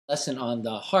lesson on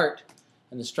the heart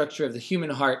and the structure of the human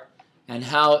heart and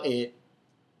how it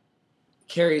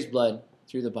carries blood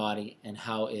through the body and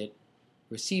how it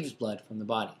receives blood from the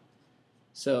body.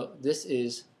 So this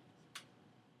is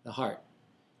the heart.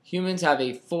 Humans have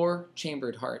a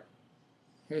 4-chambered heart.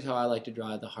 Here's how I like to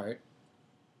draw the heart.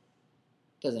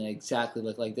 Doesn't exactly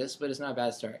look like this, but it's not a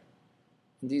bad start.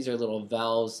 And these are little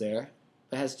valves there.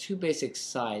 It has 2 basic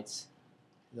sides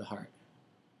to the heart.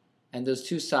 And those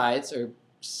 2 sides are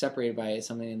separated by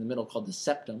something in the middle called the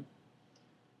septum.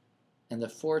 And the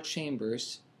 4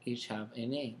 chambers each have a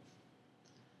name.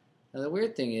 Now the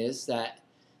weird thing is that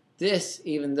this,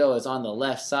 even though it's on the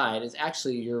left side, is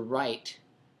actually your right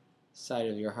side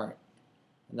of your heart.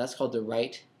 And that's called the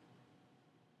right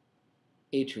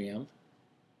atrium.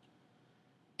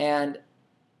 And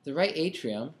the right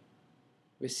atrium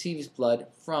receives blood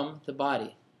from the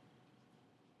body.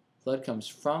 Blood comes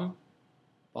from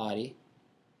body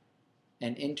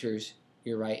and enters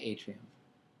your right atrium.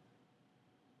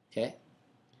 Okay?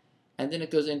 And then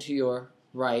it goes into your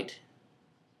right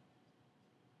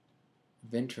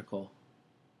ventricle.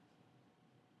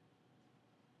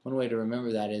 One way to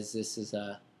remember that is this is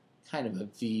a kind of a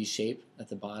V shape at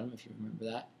the bottom, if you remember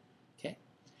that. Okay?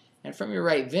 And from your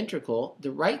right ventricle,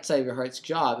 the right side of your heart's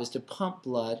job is to pump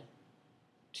blood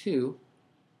to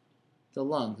the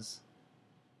lungs.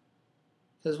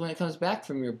 Because when it comes back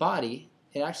from your body,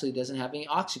 it actually doesn't have any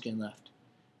oxygen left.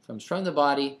 It comes from the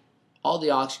body, all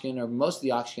the oxygen, or most of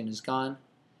the oxygen is gone,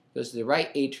 goes to the right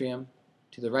atrium,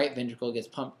 to the right ventricle, gets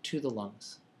pumped to the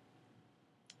lungs.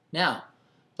 Now,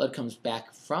 blood comes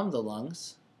back from the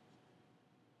lungs,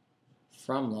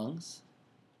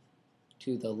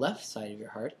 to the left side of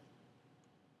your heart,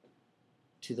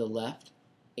 to the left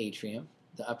atrium.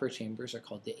 The upper chambers are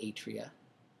called the atria.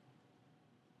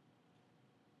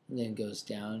 And then goes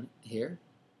down here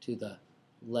to the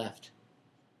left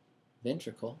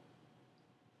ventricle.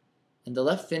 And the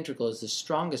left ventricle is the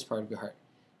strongest part of your heart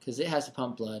because it has to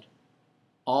pump blood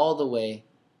all the way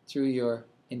through your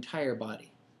entire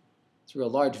body, through a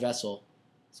large vessel.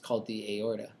 It's called the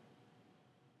aorta,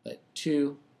 but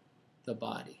to the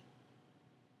body.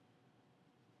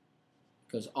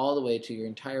 It goes all the way to your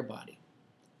entire body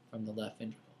from the left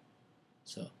ventricle.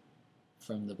 So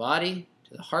from the body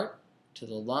to the heart, to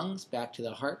the lungs, back to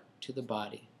the heart, to the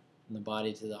body. From the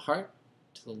body to the heart,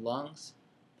 to the lungs,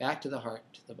 back to the heart,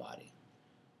 to the body.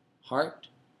 Heart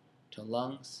to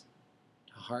lungs,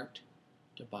 to heart,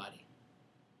 to body.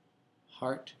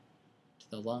 Heart to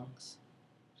the lungs,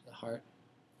 to the heart,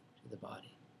 to the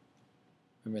body.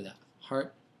 Remember that.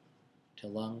 Heart to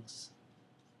lungs,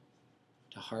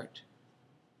 to heart,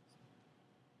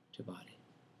 to body.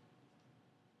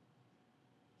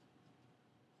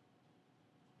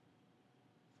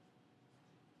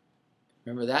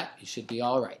 Remember that, you should be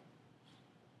all right.